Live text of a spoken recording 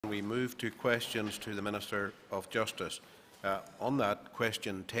We move to questions to the Minister of Justice. On that,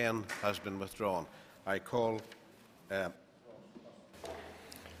 question 10 has been withdrawn. I call.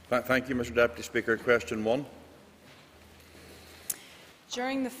 Thank you, Mr Deputy Speaker. Question 1.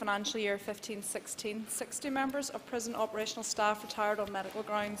 During the financial year 15-16, 60 members of prison operational staff retired on medical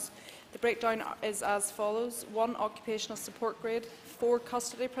grounds. The breakdown is as follows: 1 occupational support grade, 4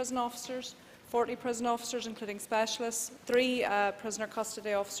 custody prison officers, 40 prison officers including specialists, 3 prisoner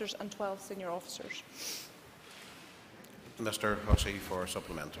custody officers and 12 senior officers. Mr Hussey for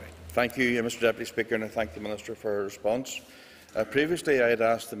supplementary. Thank you, Mr Deputy Speaker, and I thank the Minister for her response. Previously, I had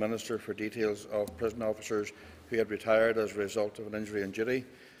asked the Minister for details of prison officers who had retired as a result of an injury on duty,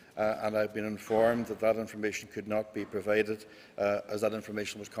 and I have been informed that that information could not be provided as that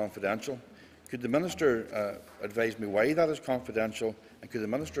information was confidential. Could the Minister advise me why that is confidential, and could the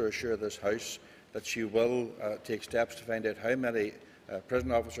Minister assure this House that she will take steps to find out how many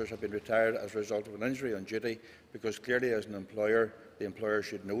prison officers have been retired as a result of an injury on duty, because clearly as an employer, the employer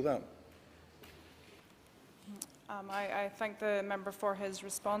should know that? I thank the member for his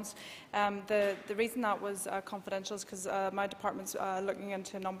response. The reason that was confidential is because my department's looking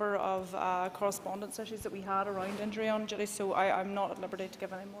into a number of correspondence issues that we had around injury on duty, so I'm not at liberty to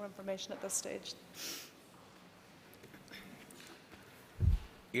give any more information at this stage.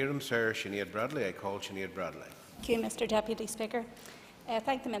 Sir, Sinead Bradley. I call Sinead Bradley. Thank you, Mr Deputy Speaker.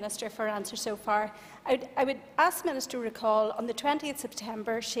 Thank the Minister for her answer so far. I would ask the Minister to recall on the 20th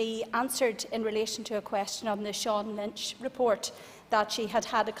September she answered in relation to a question on the Sean Lynch report that she had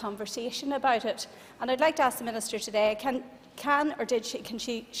had a conversation about it. And I'd like to ask the Minister today, can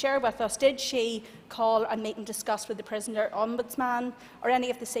she share with us, did she call and meet and discuss with the prisoner ombudsman or any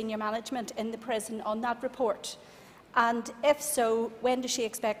of the senior management in the prison on that report? And if so, when does she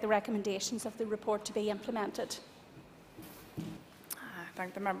expect the recommendations of the report to be implemented?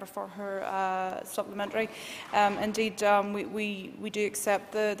 Thank the member for her supplementary. Indeed, we do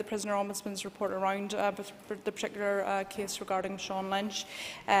accept the prisoner ombudsman's report around the particular case regarding Sean Lynch.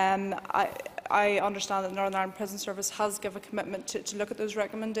 I understand that the Northern Ireland Prison Service has given a commitment to look at those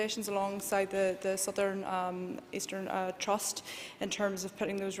recommendations alongside the Southern Eastern Trust in terms of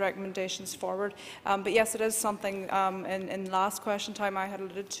putting those recommendations forward. But yes, it is something in last question time I had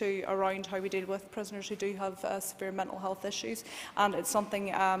alluded to around how we deal with prisoners who do have severe mental health issues, and it's something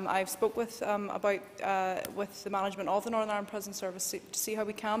I've spoke with about with the management of the Northern Ireland Prison Service to see how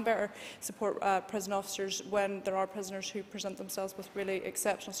we can better support prison officers when there are prisoners who present themselves with really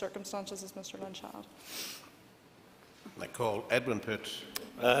exceptional circumstances, as Mr Lynch had. I call Edwin Pitt.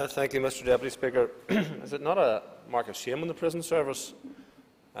 Thank you, Mr Deputy Speaker. Is it not a mark of shame in the prison service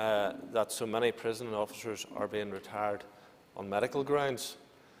that so many prison officers are being retired on medical grounds?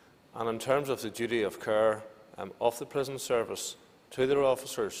 And in terms of the duty of care of the prison service to their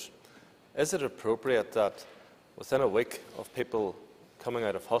officers, is it appropriate that within a week of people coming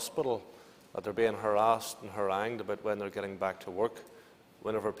out of hospital that they're being harassed and harangued about when they're getting back to work,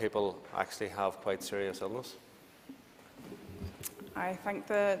 whenever people actually have quite serious illness? I thank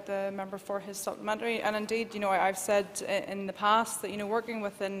the member for his supplementary, and indeed, I've said in the past that working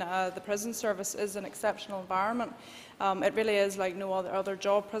within the prison service is an exceptional environment. It really is like no other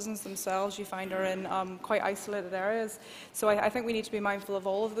job. Prisons themselves, you find, are in quite isolated areas. So I think we need to be mindful of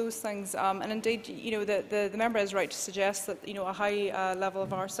all of those things. And indeed, the member is right to suggest that a high level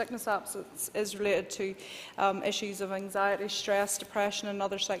of our sickness absence is related to issues of anxiety, stress, depression, and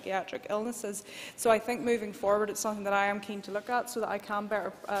other psychiatric illnesses. So I think moving forward, it's something that I am keen to look at so that I can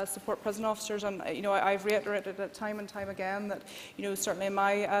better support prison officers. And I've reiterated it time and time again that certainly in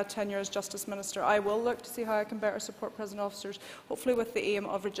my tenure as Justice Minister, I will look to see how I can better support prison officers, hopefully with the aim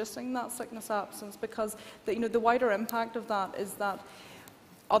of reducing that sickness absence, because the wider impact of that is that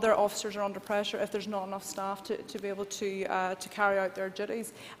other officers are under pressure if there's not enough staff to be able to carry out their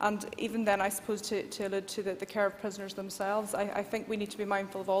duties. And even then, I suppose, to allude to the care of prisoners themselves, I think we need to be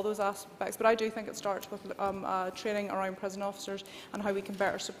mindful of all those aspects. But I do think it starts with training around prison officers and how we can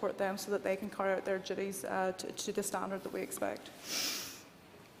better support them so that they can carry out their duties to the standard that we expect.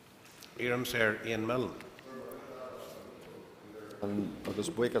 Sir Ian Milne. And agus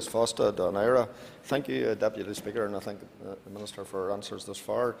buchas fásta don Éire. Thank you, Deputy Speaker, and I thank the Minister for her answers thus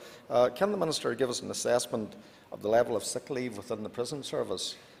far. Can the Minister give us an assessment of the level of sick leave within the prison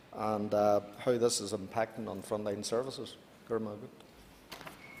service and how this is impacting on frontline services?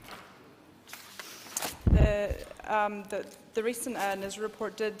 the recent NIS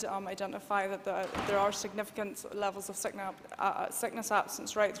report did identify that there are significant levels of sickness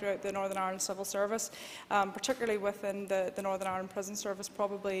absence right throughout the Northern Ireland Civil Service, particularly within the Northern Ireland Prison Service,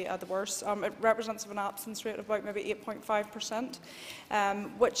 probably the worst. It represents an absence rate of about maybe 8.5%,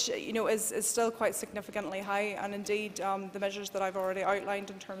 which is still quite significantly high. And indeed, the measures that I've already outlined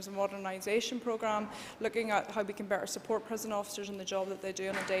in terms of modernisation programme, looking at how we can better support prison officers in the job that they do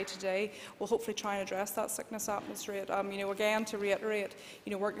on a day-to-day, will hopefully try and address that sickness absence rate. Again, to reiterate,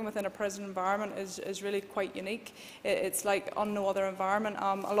 working within a prison environment is really quite unique. It's like on no other environment.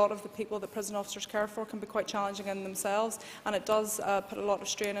 A lot of the people that prison officers care for can be quite challenging in themselves, and it does put a lot of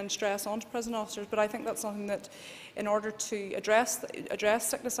strain and stress onto prison officers. But I think that's something that, in order to address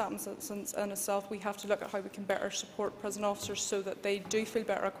sickness absence in itself, we have to look at how we can better support prison officers so that they do feel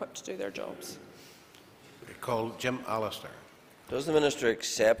better equipped to do their jobs. I call Jim Allister. Does the Minister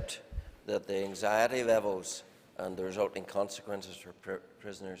accept that the anxiety levels and the resulting consequences for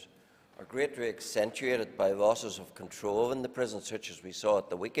prisoners are greatly accentuated by losses of control in the prison, such as we saw at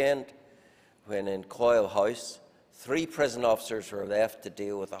the weekend, when in Coyle House 3 prison officers were left to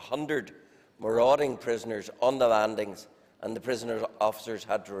deal with 100 marauding prisoners on the landings, and the prison officers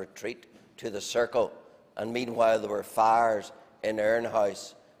had to retreat to the Circle, and meanwhile there were fires in Earn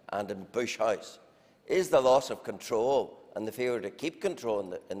House and in Bush House? Is the loss of control and the failure to keep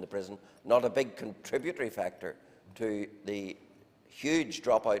control in the prison not a big contributory factor to the huge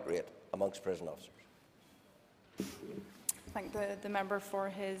dropout rate amongst prison officers? Thank the member for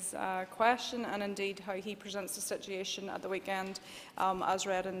his question, and indeed how he presents the situation at the weekend, as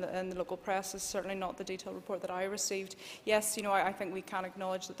read in the local press, is certainly not the detailed report that I received. Yes, I think we can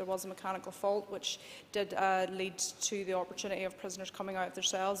acknowledge that there was a mechanical fault which did lead to the opportunity of prisoners coming out of their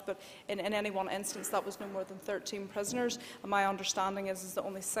cells, but in any one instance that was no more than 13 prisoners, and my understanding is that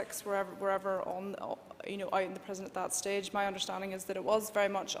only 6 were ever on out in the prison at that stage. My understanding is that it was very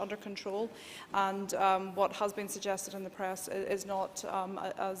much under control, and what has been suggested in the press is not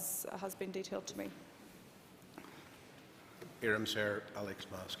as has been detailed to me. Sir Alex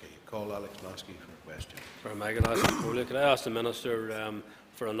Maskey. Call Alex Maskey for a question. Could I ask the Minister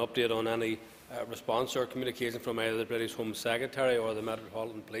for an update on any response or communication from either the British Home Secretary or the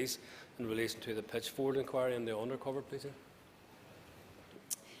Metropolitan Police in relation to the Pitchford inquiry and the Undercover policing?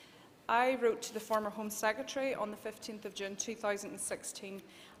 I wrote to the former Home Secretary on the 15th of June 2016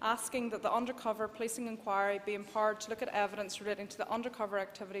 asking that the Undercover policing inquiry be empowered to look at evidence relating to the undercover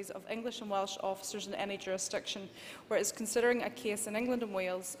activities of English and Welsh officers in any jurisdiction where it is considering a case in England and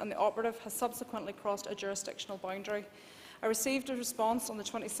Wales and the operative has subsequently crossed a jurisdictional boundary. I received a response on the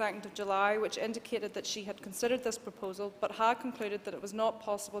 22nd of July which indicated that she had considered this proposal but had concluded that it was not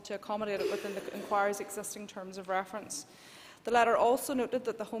possible to accommodate it within the inquiry's existing terms of reference. The letter also noted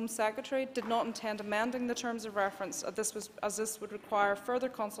that the Home Secretary did not intend amending the terms of reference as this would require further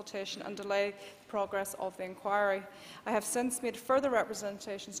consultation and delay the progress of the inquiry. I have since made further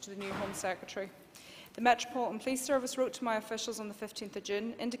representations to the new Home Secretary. The Metropolitan Police Service wrote to my officials on the 15th of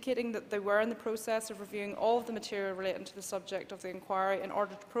June indicating that they were in the process of reviewing all of the material relating to the subject of the inquiry in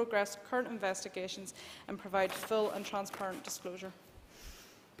order to progress current investigations and provide full and transparent disclosure.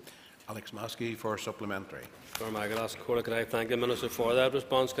 Alex Maskey for supplementary. Could I thank the Minister for that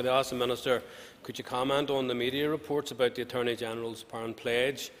response? Could I ask the Minister, could you comment on the media reports about the Attorney General's apparent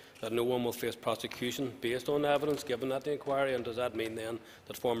pledge that no one will face prosecution based on evidence given at the inquiry, and does that mean then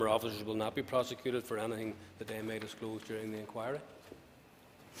that former officers will not be prosecuted for anything that they may disclose during the inquiry?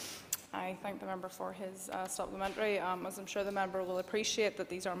 I thank the member for his supplementary. As I'm sure the member will appreciate that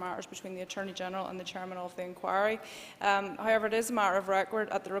these are matters between the Attorney-General and the Chairman of the inquiry. However, it is a matter of record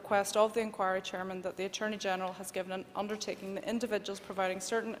at the request of the inquiry Chairman that the Attorney-General has given an undertaking that individuals providing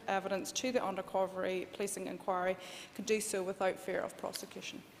certain evidence to the Undercover policing inquiry can do so without fear of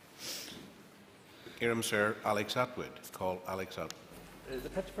prosecution. Sir Alex Atwood. Call Alex Atwood. The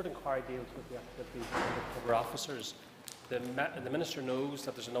Pitchford inquiry deals with the activities of undercover officers. The Minister knows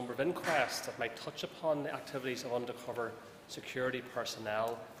that there is a number of inquests that might touch upon the activities of undercover security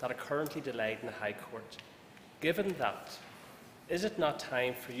personnel that are currently delayed in the High Court. Given that, is it not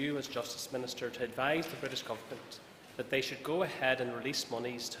time for you as Justice Minister to advise the British Government that they should go ahead and release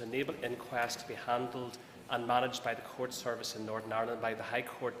monies to enable inquests to be handled and managed by the court service in Northern Ireland, by the High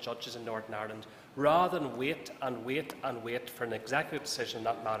Court judges in Northern Ireland, rather than wait and wait and wait for an executive decision in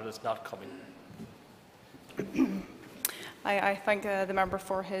that matter that's not coming? I thank the member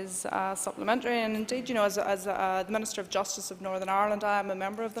for his supplementary, and indeed, as the Minister of Justice of Northern Ireland, I am a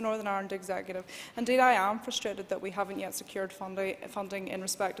member of the Northern Ireland Executive. Indeed, I am frustrated that we haven't yet secured funding in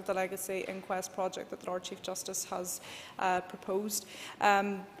respect of the legacy inquest project that the Lord Chief Justice has proposed.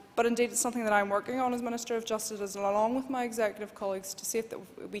 But indeed, it's something that I'm working on as Minister of Justice, along with my executive colleagues, to see if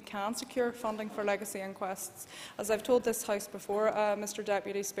we can secure funding for legacy inquests. As I've told this House before, Mr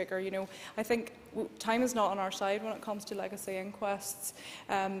Deputy Speaker, I think time is not on our side when it comes to legacy inquests.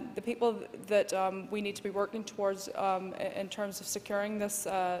 The people that we need to be working towards in terms of securing this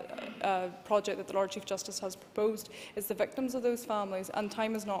project that the Lord Chief Justice has proposed is the victims of those families, and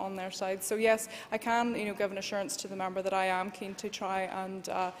time is not on their side. So yes, I can give an assurance to the member that I am keen to try and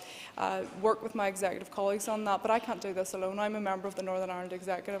work with my executive colleagues on that, but I can't do this alone. I'm a member of the Northern Ireland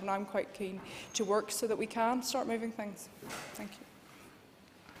Executive, and I'm quite keen to work so that we can start moving things. Thank you.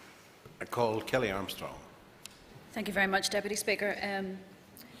 I call Kelly Armstrong. Thank you very much, Deputy Speaker.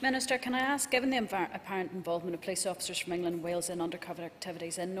 Minister, can I ask, given the apparent involvement of police officers from England and Wales in undercover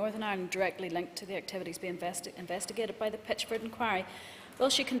activities in Northern Ireland directly linked to the activities being investigated by the Pitchford inquiry, will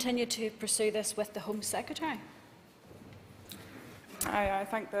she continue to pursue this with the Home Secretary? I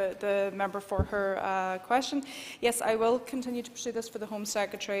thank the member for her question. Yes, I will continue to pursue this for the Home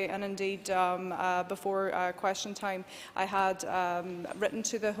Secretary, and indeed before question time I had written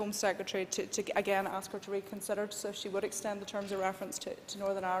to the Home Secretary to again ask her to reconsider so she would extend the terms of reference to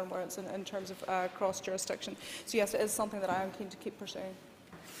Northern Ireland where it's in terms of cross-jurisdiction. So yes, it is something that I am keen to keep pursuing.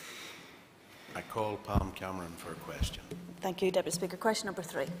 I call Pam Cameron for a question. Thank you, Deputy Speaker. Question number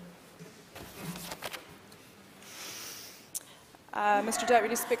 3. Mr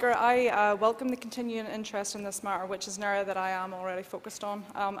Deputy Speaker, I welcome the continuing interest in this matter, which is an area that I am already focused on.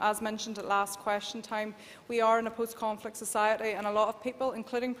 As mentioned at last question time, we are in a post-conflict society, and a lot of people,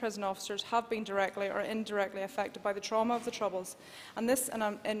 including prison officers, have been directly or indirectly affected by the trauma of the Troubles, and this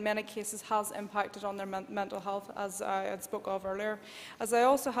in many cases has impacted on their mental health, as I had spoke of earlier. As I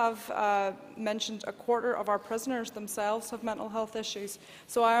also have mentioned, a quarter of our prisoners themselves have mental health issues,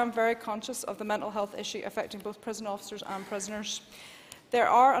 so I am very conscious of the mental health issue affecting both prison officers and prisoners. There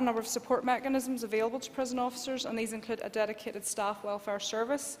are a number of support mechanisms available to prison officers, and these include a dedicated staff welfare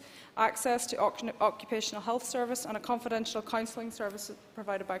service, access to occupational health service, and a confidential counselling service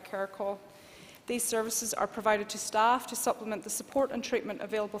provided by Care Call. These services are provided to staff to supplement the support and treatment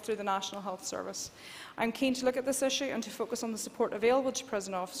available through the National Health Service. I am keen to look at this issue and to focus on the support available to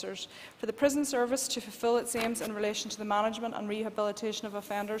prison officers. For the prison service to fulfil its aims in relation to the management and rehabilitation of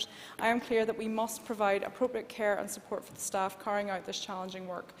offenders, I am clear that we must provide appropriate care and support for the staff carrying out this challenging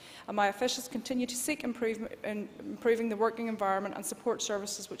work, and my officials continue to seek improving the working environment and support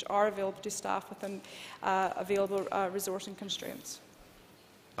services which are available to staff within available resourcing constraints.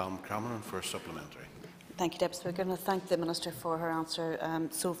 Cameron for a supplementary. Thank you, Deputy Speaker, and I thank the Minister for her answer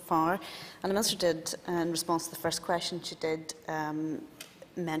so far. And the Minister did, in response to the first question, she did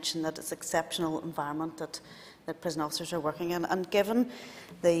mention that it's an exceptional environment that prison officers are working in. And given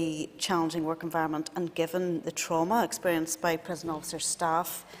the challenging work environment and given the trauma experienced by prison officer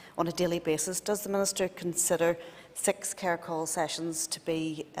staff on a daily basis, does the Minister consider 6 care call sessions to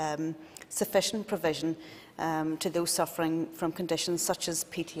be sufficient provision to those suffering from conditions such as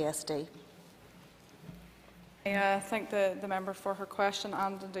PTSD? I thank the member for her question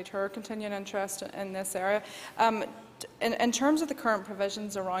and indeed her continuing interest in this area. In terms of the current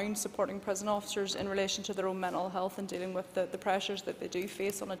provisions around supporting prison officers in relation to their own mental health and dealing with the pressures that they do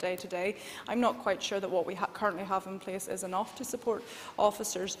face on a day-to-day, I'm not quite sure that what we currently have in place is enough to support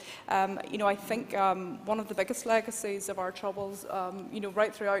officers. I think one of the biggest legacies of our Troubles,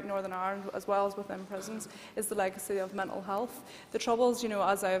 right throughout Northern Ireland as well as within prisons, is the legacy of mental health. The Troubles,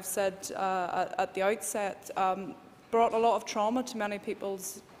 as I have said at the outset, brought a lot of trauma to many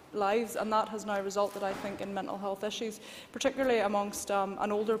people's lives, and that has now resulted, I think, in mental health issues, particularly amongst an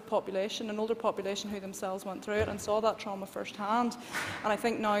older population who themselves went through it and saw that trauma firsthand. And I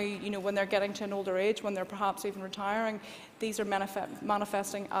think now, when they're getting to an older age, when they're perhaps even retiring, these are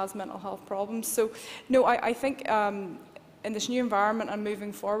manifesting as mental health problems. So, no, I think in this new environment and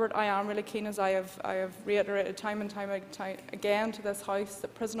moving forward, I am really keen, as I have reiterated time and time again to this House,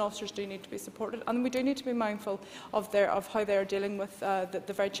 that prison officers do need to be supported, and we do need to be mindful of how they are dealing with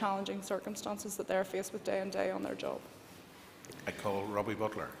the very challenging circumstances that they are faced with day in day on their job. I call Robbie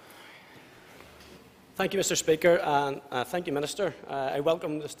Butler. Thank you, Mr. Speaker, and thank you, Minister. I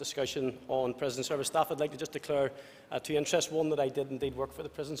welcome this discussion on prison service staff. I'd like to just declare two interests. One, that I did indeed work for the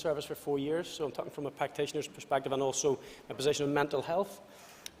prison service for 4 years, so I'm talking from a practitioner's perspective, and also a position of mental health.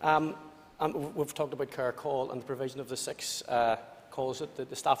 And we've talked about Care Call and the provision of the 6 calls that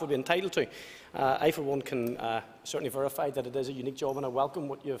the staff would be entitled to. I, for one, can certainly verify that it is a unique job, and I welcome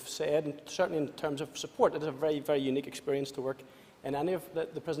what you've said, and certainly in terms of support. It is a very, very unique experience to work in any of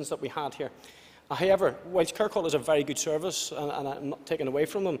the prisons that we had here. However, whilst Kirkcaldy is a very good service, and I'm not taking away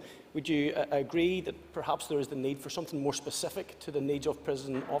from them, would you agree that perhaps there is the need for something more specific to the needs of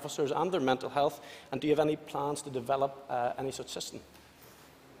prison officers and their mental health? And do you have any plans to develop any such system?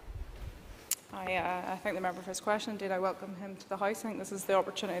 I thank the member for his question. Indeed, I welcome him to the House. I think this is the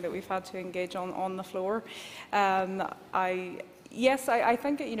opportunity that we've had to engage on the floor. Yes, I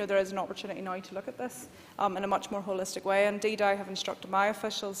think there is an opportunity now to look at this in a much more holistic way. Indeed, I have instructed my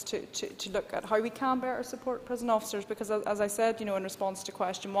officials to look at how we can better support prison officers, because, as I said, in response to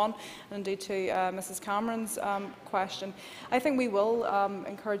question 1, and indeed to Mrs Cameron's question, I think we will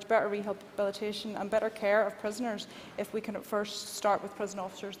encourage better rehabilitation and better care of prisoners if we can at first start with prison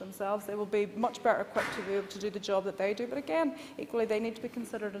officers themselves. They will be much better equipped to be able to do the job that they do, but again, equally, they need to be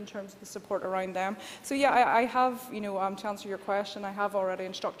considered in terms of the support around them. So yeah, I have, to answer your question, I have already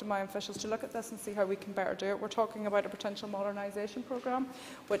instructed my officials to look at this and see how we can better do it. We're talking about a potential modernisation programme,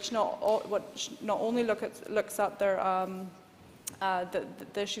 which not only looks at their the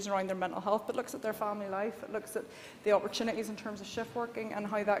issues around their mental health, but looks at their family life. It looks at the opportunities in terms of shift working and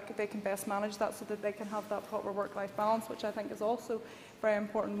how they can best manage that so that they can have that proper work-life balance, which I think is also very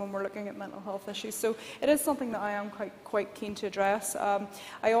important when we're looking at mental health issues. So it is something that I am quite keen to address.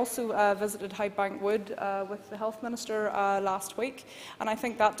 I also visited Highbank Wood with the Health Minister last week, and I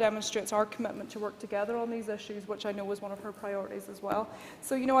think that demonstrates our commitment to work together on these issues, which I know was one of her priorities as well.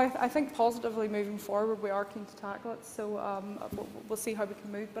 So I think positively moving forward, we are keen to tackle it. So we'll see how we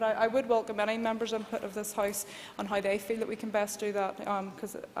can move. But I would welcome any members' input of this House on how they feel that we can best do that,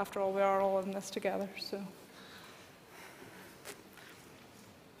 because after all, we are all in this together. So.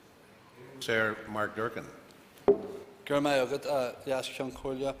 Sir Mark Durkin. I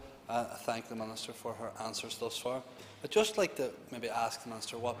thank the Minister for her answers thus far. I'd just like to maybe ask the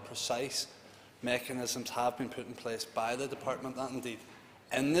Minister what precise mechanisms have been put in place by the Department and indeed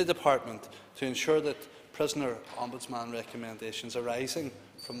in the Department to ensure that prisoner ombudsman recommendations arising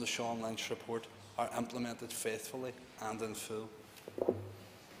from the Sean Lynch report are implemented faithfully and in full.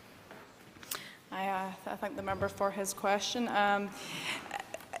 I thank the member for his question.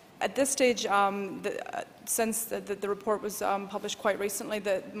 At this stage, since the report was published quite recently,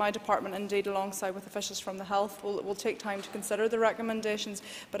 my department, indeed alongside with officials from the health, will take time to consider the recommendations.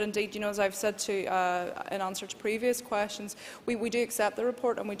 But indeed, as I've said in answer to previous questions, we do accept the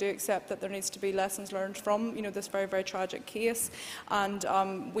report, and we do accept that there needs to be lessons learned from this very, very tragic case. And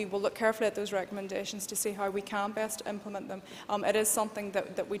we will look carefully at those recommendations to see how we can best implement them. It is something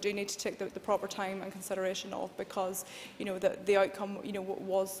that we do need to take the proper time and consideration of, because the outcome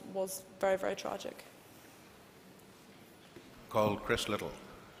was very, very tragic. Call Chris Little.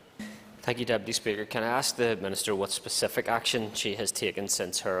 Thank you, Deputy Speaker. Can I ask the Minister what specific action she has taken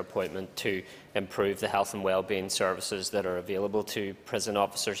since her appointment to improve the health and wellbeing services that are available to prison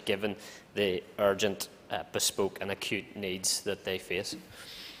officers, given the urgent, bespoke and acute needs that they face?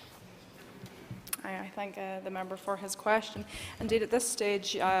 I thank the member for his question. Indeed, at this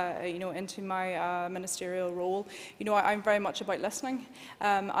stage, into my ministerial role, I'm very much about listening.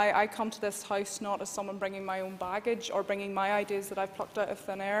 I come to this House not as someone bringing my own baggage or bringing my ideas that I've plucked out of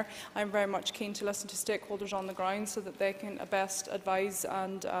thin air. I'm very much keen to listen to stakeholders on the ground so that they can best advise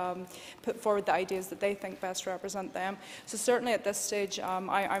and put forward the ideas that they think best represent them. So certainly at this stage,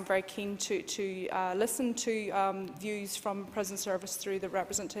 I'm very keen to listen to views from prison service through the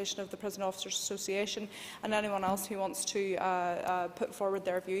representation of the Prison Officers Association and anyone else who wants to put forward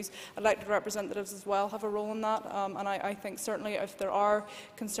their views. Elected representatives as well have a role in that, and I think certainly if there are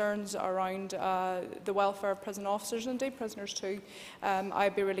concerns around the welfare of prison officers, and indeed prisoners too,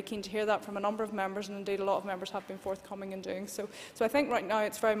 I'd be really keen to hear that from a number of members, and indeed a lot of members have been forthcoming in doing so. So I think right now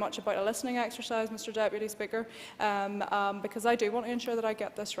it's very much about a listening exercise, Mr Deputy Speaker, because I do want to ensure that I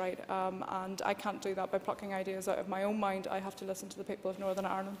get this right, and I can't do that by plucking ideas out of my own mind. I have to listen to the people of Northern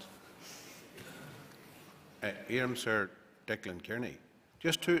Ireland. Sir Declan Kearney.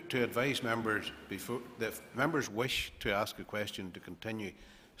 Just to advise members, before if members wish to ask a question, to continue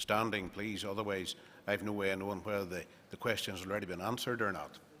standing, please. Otherwise, I have no way of knowing whether the question has already been answered or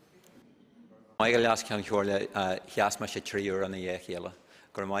not. Thank you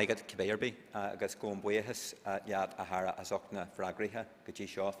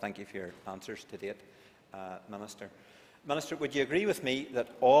for your answers to date, Minister. Minister, would you agree with me that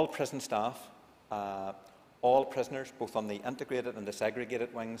all prison staff, all prisoners, both on the integrated and the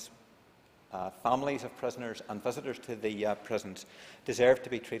segregated wings, families of prisoners and visitors to the prisons, deserve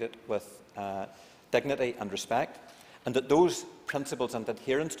to be treated with dignity and respect, and that those principles and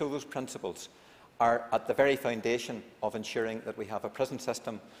adherence to those principles are at the very foundation of ensuring that we have a prison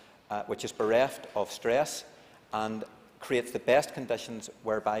system which is bereft of stress and creates the best conditions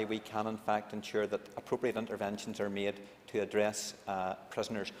whereby we can in fact ensure that appropriate interventions are made to address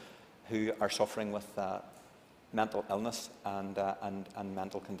prisoners who are suffering with mental illness and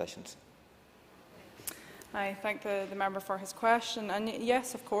mental conditions. I thank the member for his question, and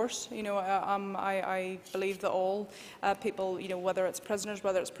yes, of course, I believe that all people, whether it's prisoners,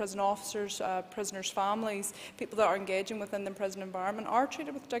 whether it's prison officers, prisoners' families, people that are engaging within the prison environment, are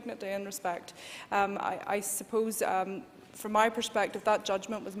treated with dignity and respect. I suppose, from my perspective, that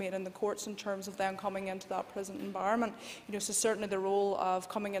judgment was made in the courts in terms of them coming into that prison environment. So certainly the role of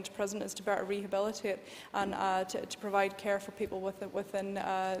coming into prison is to better rehabilitate and to provide care for people within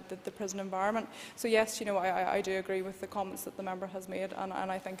the prison environment. So yes, I do agree with the comments that the member has made, and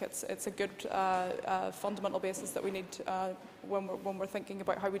I think it's a good fundamental basis that we need to, when we're thinking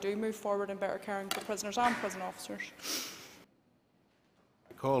about how we do move forward in better caring for prisoners and prison officers.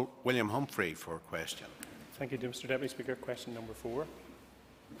 I call William Humphrey for a question. Thank you, Mr. Deputy Speaker. Question number 4.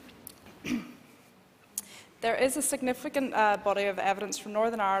 There is a significant body of evidence from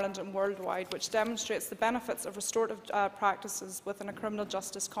Northern Ireland and worldwide which demonstrates the benefits of restorative practices within a criminal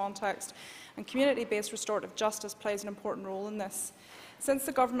justice context, and community-based restorative justice plays an important role in this. Since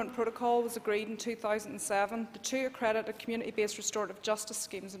the Government Protocol was agreed in 2007, the 2 accredited community-based restorative justice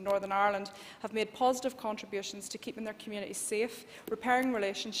schemes in Northern Ireland have made positive contributions to keeping their communities safe, repairing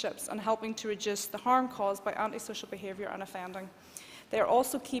relationships and helping to reduce the harm caused by antisocial behaviour and offending. They are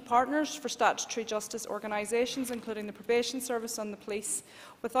also key partners for statutory justice organisations, including the Probation Service and the police.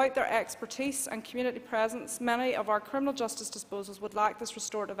 Without their expertise and community presence, many of our criminal justice disposals would lack this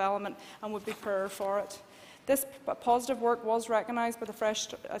restorative element and would be poorer for it. This positive work was recognised by the Fresh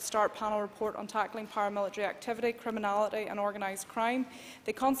Start panel report on tackling paramilitary activity, criminality and organised crime.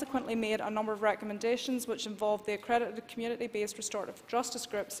 They consequently made a number of recommendations which involved the accredited community-based restorative justice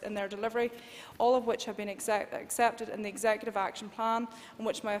groups in their delivery, all of which have been accepted in the Executive Action Plan, and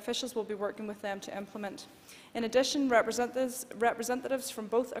which my officials will be working with them to implement. In addition, representatives from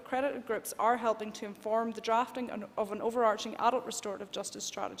both accredited groups are helping to inform the drafting of an overarching adult restorative justice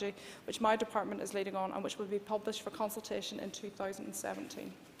strategy, which my department is leading on and which will be published for consultation in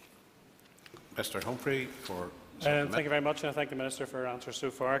 2017. Mr. Humphrey for thank you very much, and I thank the Minister for her answers so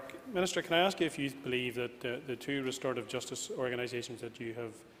far. Minister, can I ask you if you believe that the 2 restorative justice organisations that you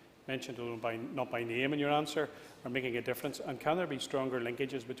have mentioned, although not by name in your answer, are making a difference, and can there be stronger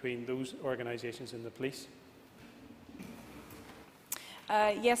linkages between those organisations and the police?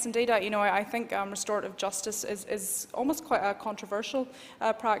 Yes, indeed. I think restorative justice is almost quite a controversial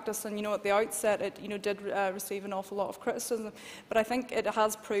practice, and at the outset it did receive an awful lot of criticism. But I think it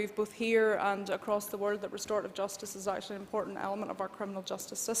has proved both here and across the world that restorative justice is actually an important element of our criminal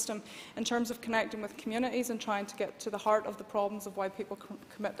justice system in terms of connecting with communities and trying to get to the heart of the problems of why people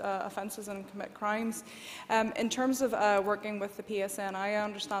commit offences and commit crimes. In terms of working with the PSN, I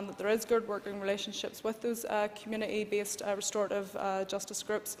understand that there is good working relationships with those community-based restorative justice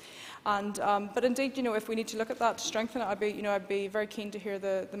groups, and but indeed, if we need to look at that to strengthen it, I'd be very keen to hear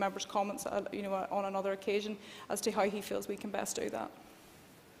the member's comments, on another occasion as to how he feels we can best do that.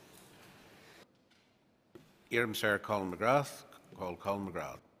 Colin McGrath. Colin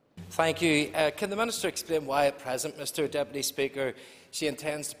McGrath. Thank you. Can the Minister explain why at present, Mr. Deputy Speaker, she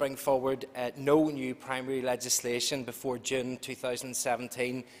intends to bring forward no new primary legislation before June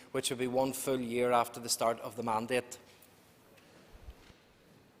 2017, which will be 1 full year after the start of the mandate?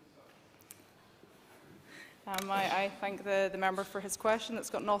 I thank the member for his question. It's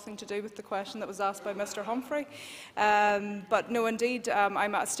got nothing to do with the question that was asked by Mr. Humphrey. But no, indeed,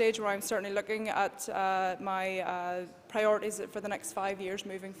 I'm at a stage where I'm certainly looking at my priorities for the next 5 years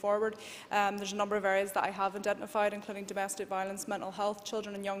moving forward. There's a number of areas that I have identified, including domestic violence, mental health,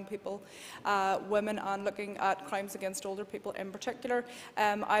 children and young people, women, and looking at crimes against older people in particular.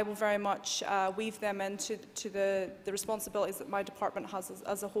 I will very much weave them into the responsibilities that my department has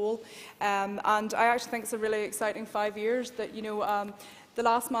as a whole. And I actually think it's a really exciting 5 years that, the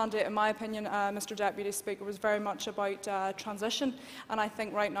last mandate, in my opinion, Mr. Deputy Speaker, was very much about transition, and I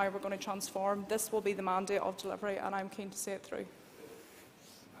think right now we're going to transform. This will be the mandate of delivery, and I'm keen to see it through.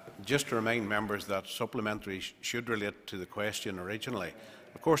 Just to remind members that supplementary should relate to the question originally.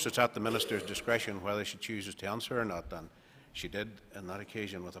 Of course, it's at the Minister's discretion whether she chooses to answer or not, and she did on that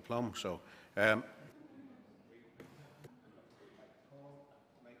occasion with aplomb. So,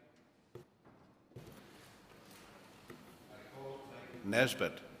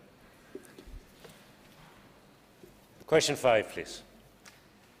 Nesbitt. Question 5, please.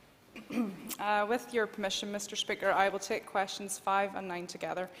 With your permission, Mr. Speaker, I will take questions 5 and 9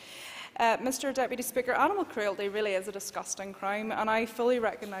 together. Mr Deputy Speaker, animal cruelty really is a disgusting crime, and I fully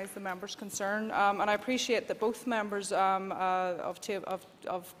recognise the member's concern, and I appreciate that both members of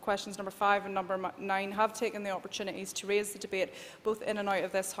questions number 5 and number 9 have taken the opportunities to raise the debate both in and out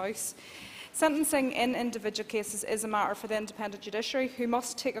of this House. Sentencing in individual cases is a matter for the independent judiciary, who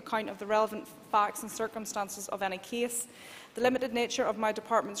must take account of the relevant facts and circumstances of any case. The limited nature of my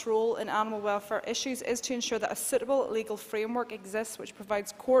department's role in animal welfare issues is to ensure that a suitable legal framework exists which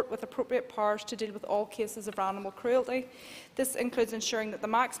provides court with appropriate powers to deal with all cases of animal cruelty. This includes ensuring that the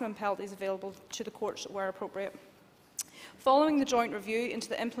maximum penalties available to the courts where appropriate. Following the joint review into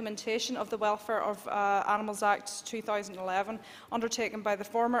the implementation of the Welfare of Animals Act 2011, undertaken by the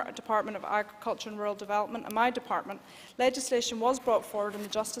former Department of Agriculture and Rural Development and my department, legislation was brought forward in the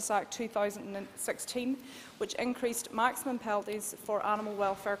Justice Act 2016, which increased maximum penalties for animal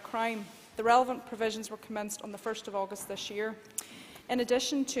welfare crime. The relevant provisions were commenced on the 1st of August this year. In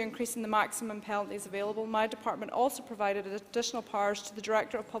addition to increasing the maximum penalties available, my department also provided additional powers to the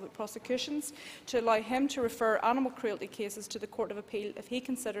Director of Public Prosecutions to allow him to refer animal cruelty cases to the Court of Appeal if he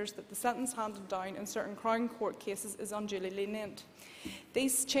considers that the sentence handed down in certain Crown Court cases is unduly lenient.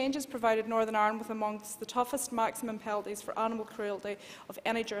 These changes provided Northern Ireland with amongst the toughest maximum penalties for animal cruelty of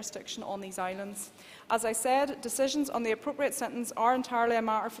any jurisdiction on these islands. As I said, decisions on the appropriate sentence are entirely a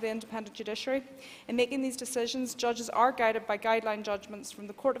matter for the independent judiciary. In making these decisions, judges are guided by guideline judgments from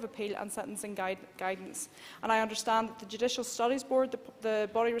the Court of Appeal and sentencing guidance. And I understand that the Judicial Studies Board, the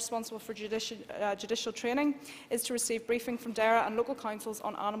body responsible for judicial training, is to receive briefing from DERA and local councils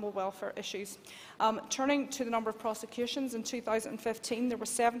on animal welfare issues. Turning to the number of prosecutions, in 2015 there were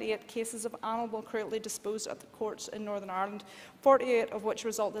 78 cases of animal cruelty disposed at the courts in Northern Ireland, 48 of which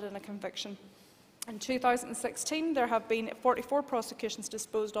resulted in a conviction. In 2016, there have been 44 prosecutions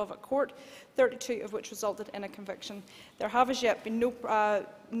disposed of at court, 32 of which resulted in a conviction. There have as yet been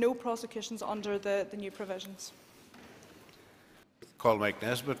no prosecutions under the new provisions. Call Mike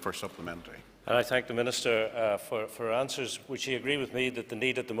Nesbitt for supplementary. And I thank the Minister for her answers. Would she agree with me that the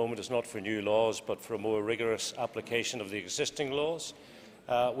need at the moment is not for new laws but for a more rigorous application of the existing laws?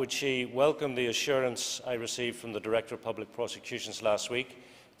 Would she welcome the assurance I received from the Director of Public Prosecutions last week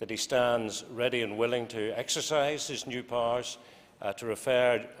that he stands ready and willing to exercise his new powers to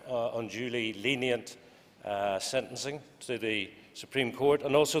refer unduly lenient sentencing to the Supreme Court,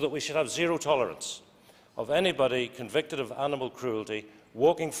 and also that we should have zero tolerance of anybody convicted of animal cruelty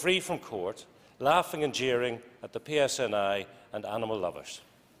walking free from court, laughing and jeering at the PSNI and animal lovers?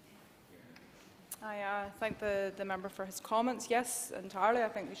 I thank the member for his comments. Yes, entirely. I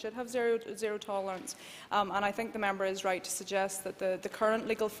think we should have zero tolerance. And I think the member is right to suggest that the current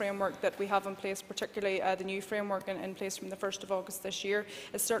legal framework that we have in place, particularly the new framework in place from the 1st of August this year,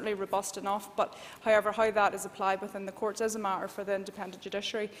 is certainly robust enough. But, however, how that is applied within the courts is a matter for the independent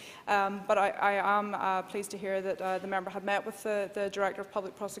judiciary. But I am pleased to hear that the member had met with the Director of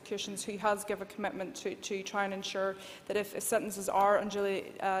Public Prosecutions, who has given a commitment to try and ensure that if sentences are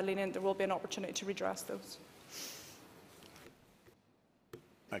unduly lenient, there will be an opportunity to redress those.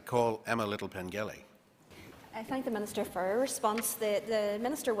 I call Emma Little-Pengelly. I thank the Minister for her response. The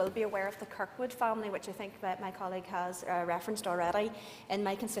Minister will be aware of the Kirkwood family, which I think that my colleague has referenced already, in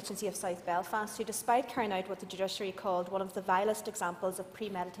my constituency of South Belfast, who, despite carrying out what the judiciary called one of the vilest examples of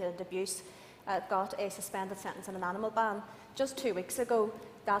premeditated abuse, got a suspended sentence and an animal ban. Just 2 weeks ago,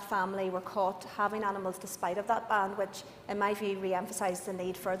 that family were caught having animals despite of that ban, which in my view re-emphasised the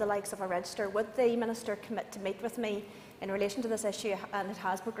need for the likes of a register. Would the Minister commit to meet with me in relation to this issue, and it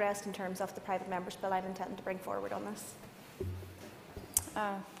has progressed in terms of the private member's bill I'm intending to bring forward on this?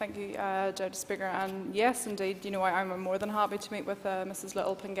 Thank you, Deputy Speaker. And yes, indeed, I'm more than happy to meet with Mrs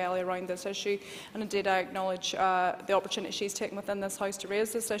Little-Pengelly around this issue. And indeed, I acknowledge the opportunity she's taken within this House to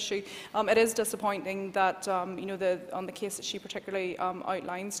raise this issue. It is disappointing that, on the case that she particularly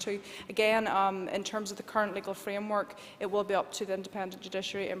outlines to. Again, in terms of the current legal framework, it will be up to the independent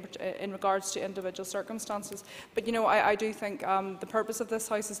judiciary in regards to individual circumstances. But, I do think the purpose of this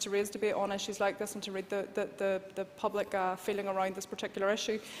House is to raise debate on issues like this and to read the public feeling around this particular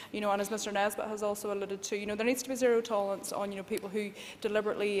issue, and as Mr Nesbitt has also alluded to, there needs to be zero tolerance on, people who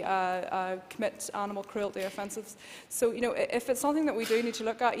deliberately commit animal cruelty offences. So, if it's something that we do need to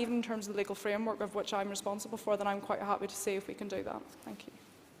look at, even in terms of the legal framework of which I'm responsible for, then I'm quite happy to see if we can do that. Thank you.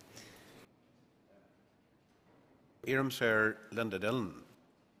 Iram Sir Linda Dillon.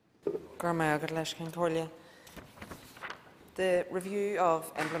 The review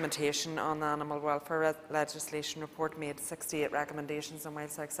of implementation on the animal welfare legislation report made 68 recommendations, and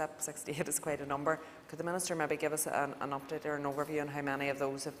whilst I accept 68 is quite a number, could the Minister maybe give us an update or an overview on how many of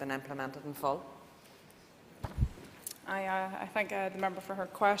those have been implemented in full? I thank the member for her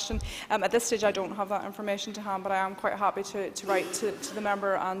question. At this stage, I don't have that information to hand, but I am quite happy to write to the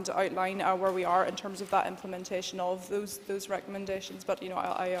member and outline where we are in terms of that implementation of those recommendations. But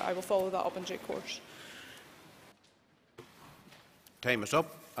I will follow that up in due course. Time is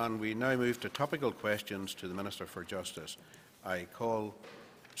up, and we now move to topical questions to the Minister for Justice. I call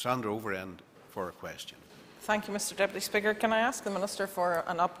Sandra Overend for a question. Thank you, Mr Deputy Speaker. Can I ask the Minister for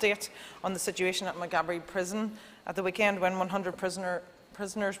an update on the situation at Maghaberry Prison at the weekend when 100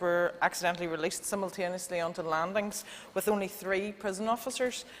 prisoners were accidentally released simultaneously onto landings, with only 3 prison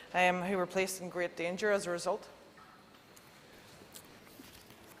officers who were placed in great danger as a result?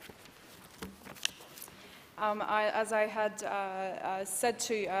 As I had said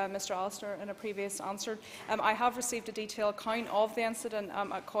to Mr Alistair in a previous answer, I have received a detailed account of the incident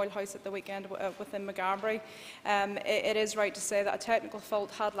at Coyle House at the weekend within Maghaberry. It is right to say that a technical fault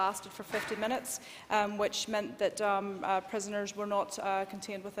had lasted for 50 minutes, which meant that prisoners were not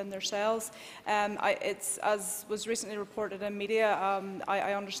contained within their cells. As was recently reported in media,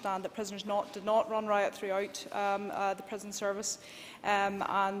 I understand that prisoners did not run riot throughout the prison service,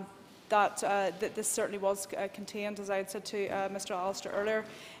 and that this certainly was contained, as I had said to Mr Alistair earlier.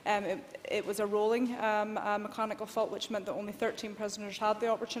 It was a rolling mechanical fault, which meant that only 13 prisoners had the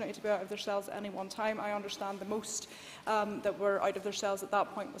opportunity to be out of their cells at any one time. I understand the most that were out of their cells at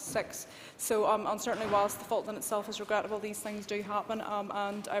that point was 6. So and certainly whilst the fault in itself is regrettable, these things do happen,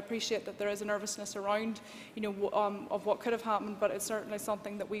 and I appreciate that there is a nervousness around of what could have happened, but it's certainly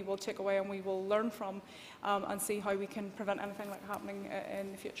something that we will take away and we will learn from and see how we can prevent anything like happening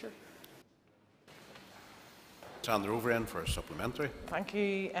in the future. Sandra Overend for a supplementary. Thank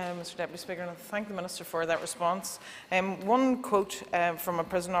you, Mr Deputy Speaker, and I thank the Minister for that response. One quote from a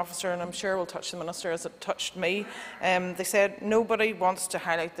prison officer, and I'm sure will touch the Minister as it touched me. They said, "Nobody wants to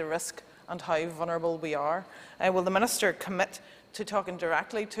highlight the risk and how vulnerable we are." Will the Minister commit to talking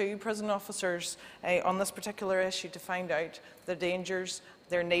directly to prison officers on this particular issue to find out their dangers,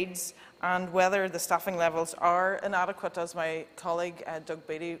 their needs, and whether the staffing levels are inadequate, as my colleague Doug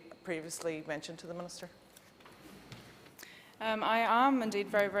Beattie previously mentioned to the Minister? I am indeed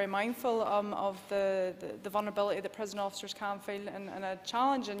very, very mindful of the vulnerability that prison officers can feel in a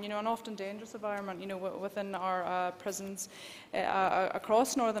challenging, and often dangerous environment, within our prisons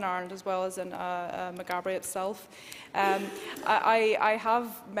across Northern Ireland, as well as in Maghaberry itself. I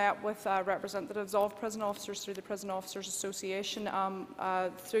have met with representatives of prison officers through the Prison Officers Association.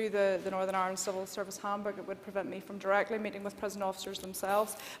 Through the Northern Ireland Civil Service Handbook, it would prevent me from directly meeting with prison officers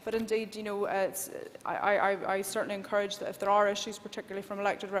themselves. But indeed, I certainly encourage that if there are issues, particularly from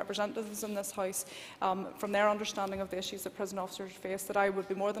elected representatives in this House, from their understanding of the issues that prison officers face, that I would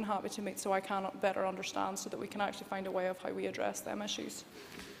be more than happy to meet so I can better understand, so that we can actually find a way of how we address them issues.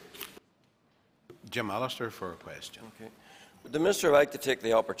 Jim Alistair for a question. Okay. Would the Minister like to take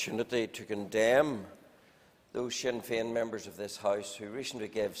the opportunity to condemn those Sinn Féin members of this House who recently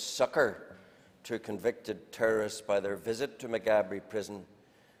gave succour to convicted terrorists by their visit to Maghaberry Prison,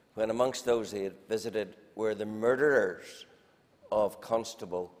 when amongst those they had visited were the murderers of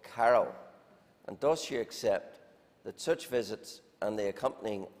Constable Carroll? And does she accept that such visits and the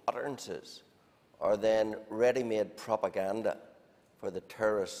accompanying utterances are then ready-made propaganda for the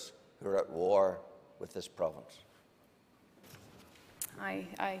terrorists who are at war with this province?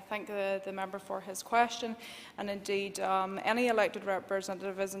 I thank the member for his question, and indeed any elected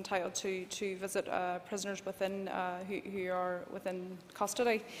representative is entitled to visit prisoners within who are within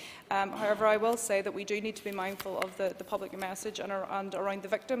custody. However, I will say that we do need to be mindful of the public message and around the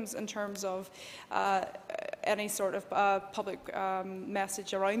victims in terms of any sort of public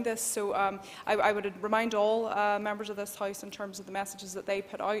message around this. So I would remind all members of this House, in terms of the messages that they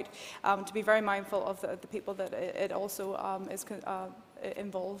put out, to be very mindful of the people that it also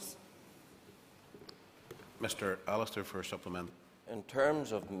involves. Mr Alistair for a supplement. In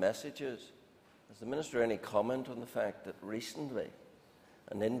terms of messages, has the Minister any comment on the fact that recently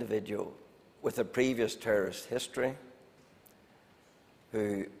an individual with a previous terrorist history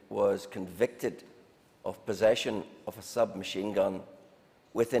who was convicted of possession of a submachine gun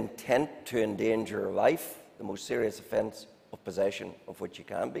with intent to endanger life, the most serious offence of possession of which you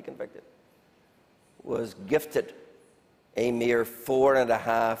can be convicted, was gifted a mere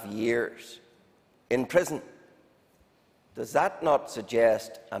 4.5 years in prison? Does that not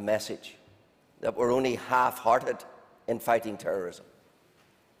suggest a message that we're only half-hearted in fighting terrorism?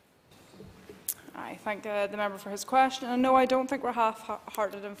 I thank the member for his question. And no, I don't think we're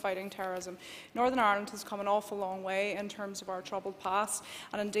half-hearted in fighting terrorism. Northern Ireland has come an awful long way in terms of our troubled past,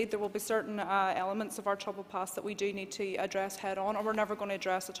 and indeed there will be certain elements of our troubled past that we do need to address head-on, or we're never going to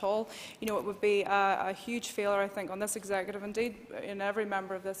address at all. You know, it would be a huge failure, I think, on this executive, indeed in every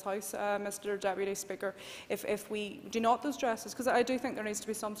member of this House, Mr Deputy Speaker, if we do not address this, because I do think there needs to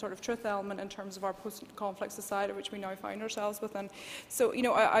be some sort of truth element in terms of our post-conflict society which we now find ourselves within. So, you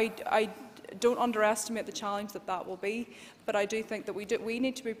know, I don't underestimate the challenge that will be, but I do think that we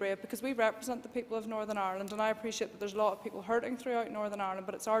need to be brave, because we represent the people of Northern Ireland, and I appreciate that there's a lot of people hurting throughout Northern Ireland,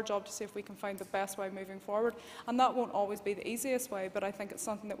 but it's our job to see if we can find the best way moving forward, and that won't always be the easiest way, but I think it's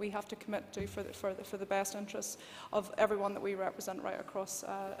something that we have to commit to for the best interests of everyone that we represent right across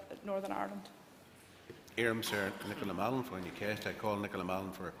Northern Ireland. Sir Nicola Mallon for any case. I call Nicola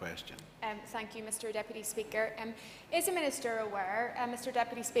Mallon for a question. Thank you, Mr Deputy Speaker. Is the Minister aware, Mr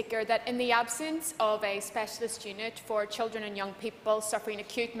Deputy Speaker, that in the absence of a specialist unit for children and young people suffering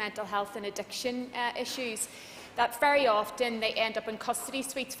acute mental health and addiction issues, that very often they end up in custody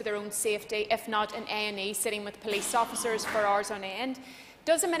suites for their own safety, if not in A&E, sitting with police officers for hours on end?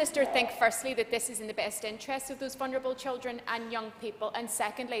 Does the Minister think, firstly, that this is in the best interest of those vulnerable children and young people, and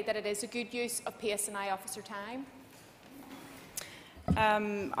secondly, that it is a good use of PSNI officer time?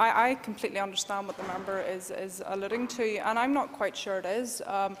 I completely understand what the member is alluding to, and I'm not quite sure it is.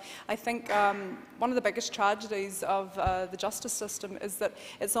 I think one of the biggest tragedies of the justice system is that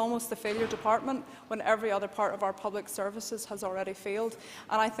it's almost the failure department when every other part of our public services has already failed.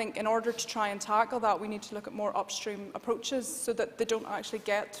 And I think in order to try and tackle that, we need to look at more upstream approaches so that they don't actually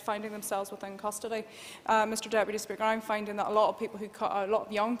get finding themselves within custody. Mr Deputy Speaker, I'm finding that a lot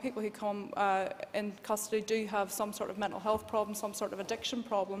of young people who come in custody do have some sort of mental health problem, some sort of addiction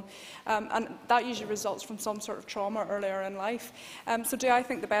problem, and that usually results from some sort of trauma earlier in life. So do I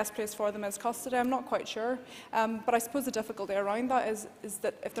think the best place for them is custody? I'm not quite sure, but I suppose the difficulty around that is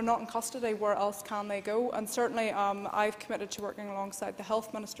that if they're not in custody, where else can they go? And certainly I've committed to working alongside the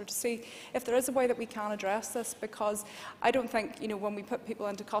Health Minister to see if there is a way that we can address this, because I don't think, you know, when we put people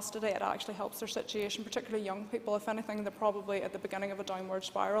into custody it actually helps their situation, particularly young people. If anything, they're probably at the beginning of a downward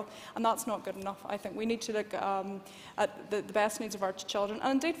spiral, and that's not good enough. I think we need to look at the best needs of our children,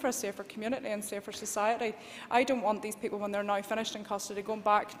 and indeed for a safer community and safer society. I don't want these people, when they're now finished in custody, going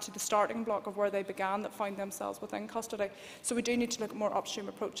back to the starting block of where they began, that find themselves within custody. So we do need to look at more upstream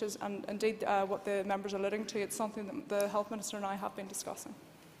approaches, and indeed what the members are alluding to, it's something that the Health Minister and I have been discussing.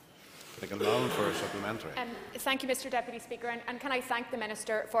 Nicola Mallon for a supplementary. Thank you, Mr Deputy Speaker, and can I thank the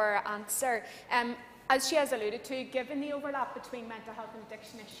Minister for her answer. As she has alluded to, given the overlap between mental health and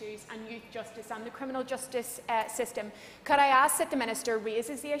addiction issues and youth justice and the criminal justice system, could I ask that the Minister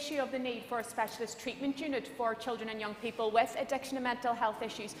raises the issue of the need for a specialist treatment unit for children and young people with addiction and mental health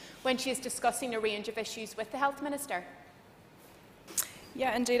issues when she is discussing a range of issues with the Health Minister?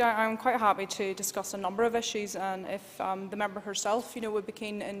 Yeah, indeed, I'm quite happy to discuss a number of issues, and if the member herself, you know, would be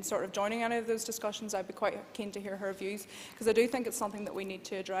keen in sort of joining any of those discussions, I'd be quite keen to hear her views, because I do think it's something that we need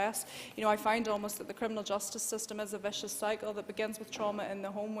to address. You know, I find almost that the criminal justice system is a vicious cycle that begins with trauma in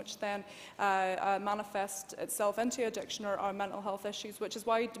the home, which then manifests itself into addiction or mental health issues, which is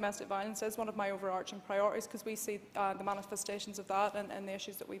why domestic violence is one of my overarching priorities, because we see the manifestations of that and the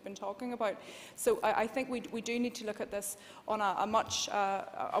issues that we've been talking about. So I think we do need to look at this on a much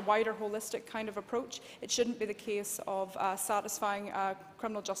a wider holistic kind of approach. It shouldn't be the case of satisfying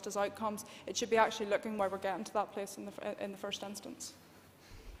criminal justice outcomes. It should be actually looking why we're getting to that place in the first instance.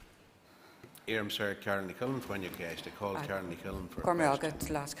 Sir Karen Nichollen, when you cast to call Karen Nichollen for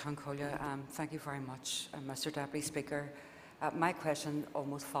Thank you very much, Mr Deputy Speaker. My question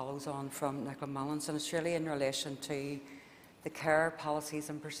almost follows on from Nicola Mallon's, and it's really in relation to the care policies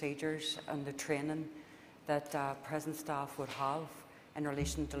and procedures and the training that prison staff would have in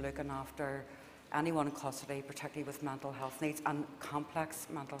relation to looking after anyone in custody, particularly with mental health needs and complex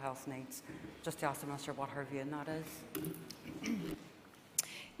mental health needs. Just to ask the Minister what her view on that is.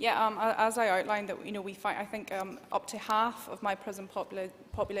 Yeah, as I outlined, that we find, I think up to half of my prison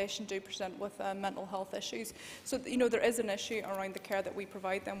population do present with mental health issues. So there is an issue around the care that we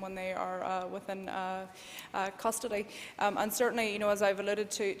provide them when they are within custody. And certainly, as I've alluded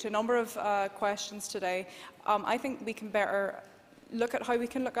to a number of questions today, I think we can better look at how we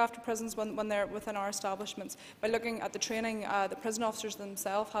can look after prisons when they're within our establishments by looking at the training the prison officers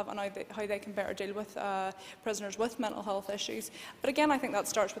themselves have and how they can better deal with prisoners with mental health issues. But again, I think that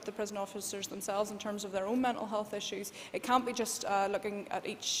starts with the prison officers themselves in terms of their own mental health issues. It can't be just looking at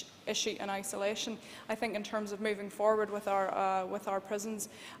each issue in isolation. I think in terms of moving forward with our prisons,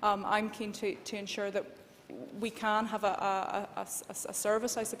 I'm keen to ensure that we can have a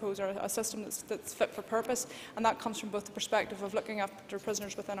service, I suppose, or a system that's fit for purpose, and that comes from both the perspective of looking after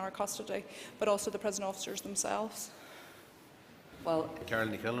prisoners within our custody, but also the prison officers themselves. Well, Carol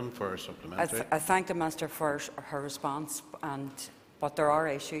Killen for a supplementary. I thank the Minister for her response, but there are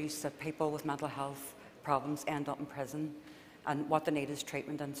issues that people with mental health problems end up in prison, and what they need is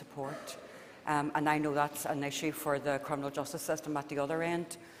treatment and support. And I know that's an issue for the criminal justice system at the other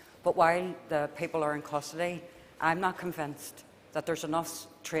end. But while the people are in custody, I'm not convinced that there's enough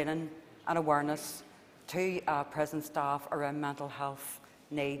training and awareness to prison staff around mental health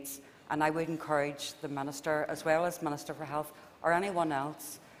needs. And I would encourage the Minister, as well as Minister for Health, or anyone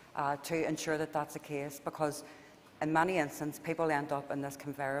else, to ensure that that's the case, because in many instances people end up in this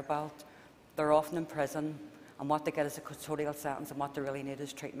conveyor belt. They're often in prison, and what they get is a custodial sentence, and what they really need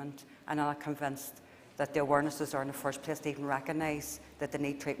is treatment. And I'm not convinced that the awareness is there in the first place to even recognise that they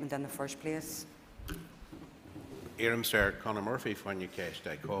need treatment in the first place. Éireann Sir Conor Murphy when you cast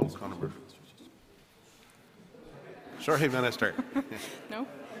I call Conor Murphy. Sorry, Minister. No.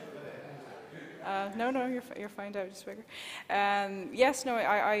 No, you're fine, Deputy Speaker. Yes, no,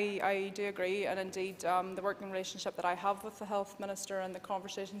 I do agree, and indeed the working relationship that I have with the Health Minister and the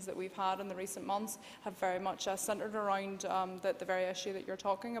conversations that we've had in the recent months have very much centred around the very issue that you're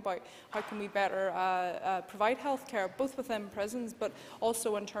talking about. How can we better provide health care, both within prisons, but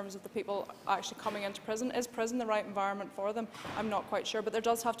also in terms of the people actually coming into prison? Is prison the right environment for them? I'm not quite sure, but there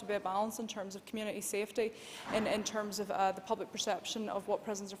does have to be a balance in terms of community safety, in terms of the public perception of what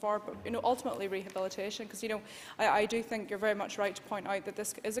prisons are for, but ultimately rehabilitation, because I do think you're very much right to point out that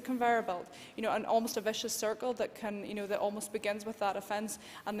this is a conveyor belt, and almost a vicious circle that can, that almost begins with that offence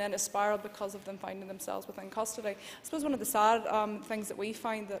and then is spiraled because of them finding themselves within custody. I suppose one of the sad things that we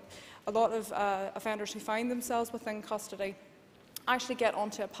find that a lot of offenders who find themselves within custody actually get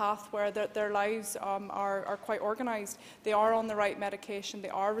onto a path where their lives are quite organised. They are on the right medication, they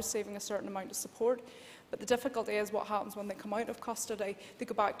are receiving a certain amount of support. But the difficulty is what happens when they come out of custody. They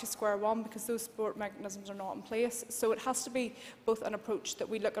go back to square one because those support mechanisms are not in place. So it has to be both an approach that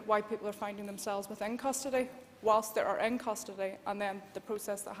we look at why people are finding themselves within custody whilst they are in custody, and then the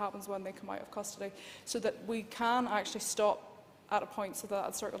process that happens when they come out of custody, so that we can actually stop at a point so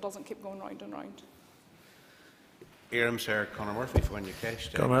that circle doesn't keep going round and round. Éireann Sir Conor Murphy when you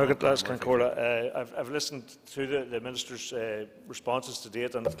cast I've listened to the Minister's responses to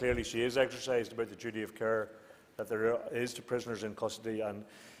date, and clearly she is exercised about the duty of care that there is to prisoners in custody. And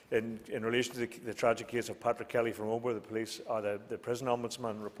in relation to the tragic case of Patrick Kelly from Ober, the prison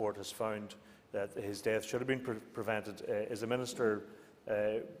ombudsman report has found that his death should have been prevented. Is the Minister,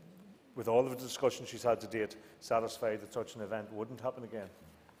 with all of the discussion she's had to date, satisfied that such an event wouldn't happen again?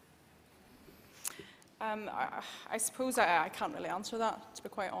 I suppose I can't really answer that, to be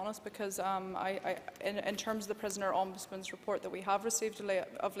quite honest, because in terms of the Prisoner Ombudsman's report that we have received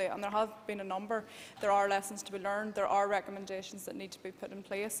of late, and there have been a number, there are lessons to be learned, there are recommendations that need to be put in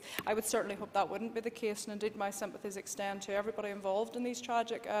place. I would certainly hope that wouldn't be the case, and indeed my sympathies extend to everybody involved in these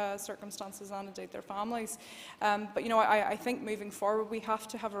tragic circumstances and indeed their families. But I think moving forward we have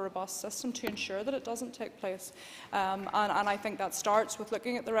to have a robust system to ensure that it doesn't take place. And I think that starts with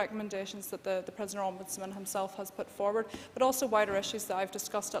looking at the recommendations that the Prisoner Ombudsman himself has put forward, but also wider issues that I've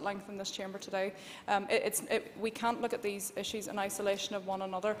discussed at length in this chamber today. We can't look at these issues in isolation of one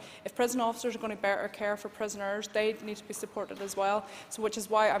another. If prison officers are going to better care for prisoners, they need to be supported as well. So, which is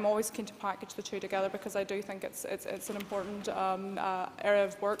why I'm always keen to package the two together, because I do think it's an important area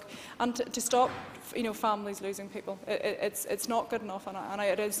of work, and to stop families losing people. It's not good enough, and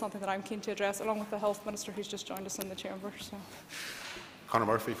it is something that I'm keen to address, along with the Health Minister who's just joined us in the chamber. So. Conor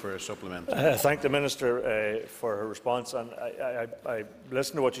Murphy for a supplement. Thank the Minister for her response, and I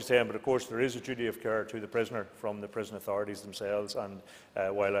listen to what she's saying, but of course there is a duty of care to the prisoner from the prison authorities themselves, and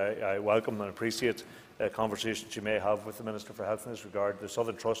while I welcome and appreciate conversations she may have with the Minister for Health in this regard, the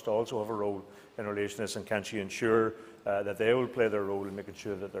Southern Trust also have a role in relation to this, and can she ensure that they will play their role in making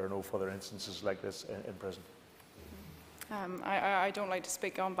sure that there are no further instances like this in prison? I don't like to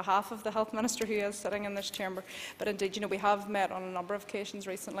speak on behalf of the Health Minister who is sitting in this chamber, but indeed, we have met on a number of occasions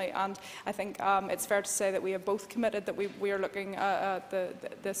recently, and I think it's fair to say that we have both committed that we are looking at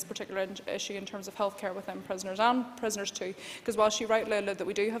this particular issue in terms of healthcare within prisoners and prisoners too, because while she rightly alluded that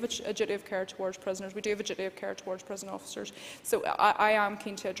we do have a duty of care towards prisoners, we do have a duty of care towards prison officers. So I am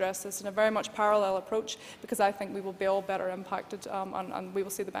keen to address this in a very much parallel approach, because I think we will be all better impacted and we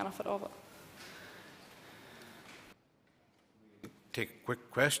will see the benefit of it. Take a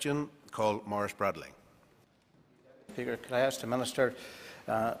quick question. Call Maurice Bradley. Speaker, could I ask the Minister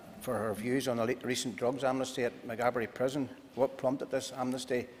for her views on the recent drugs amnesty at Maghaberry Prison? What prompted this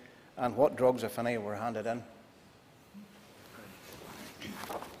amnesty, and what drugs, if any, were handed in?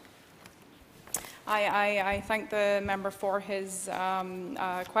 I thank the member for his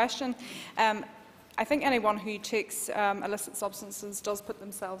question. I think anyone who takes illicit substances does put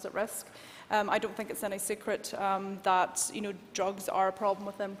themselves at risk. I don't think it's any secret that drugs are a problem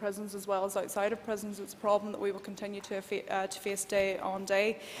within prisons as well as outside of prisons. It's a problem that we will continue to face day on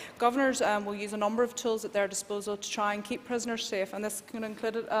day. Governors will use a number of tools at their disposal to try and keep prisoners safe, and this can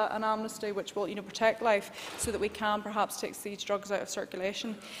include an amnesty which will protect life, so that we can perhaps take these drugs out of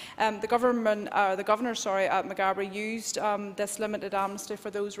circulation. The governor at Maghaberry used this limited amnesty for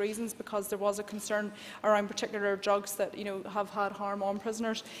those reasons, because there was a concern around particular drugs that have had harm on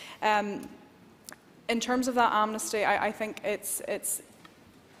prisoners. In terms of that amnesty, I think it's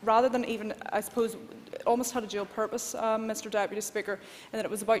rather than even, I suppose, it almost had a dual purpose, Mr Deputy Speaker, in that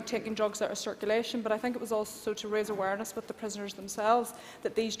it was about taking drugs out of circulation, but I think it was also to raise awareness with the prisoners themselves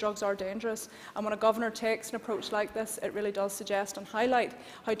that these drugs are dangerous. And when a governor takes an approach like this, it really does suggest and highlight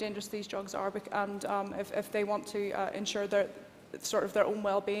how dangerous these drugs are, and if they want to ensure their own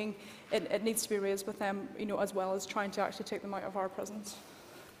well-being, it needs to be raised with them, as well as trying to actually take them out of our prisons.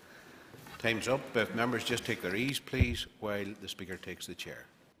 Time's up. If members just take their ease, please, while the Speaker takes the chair.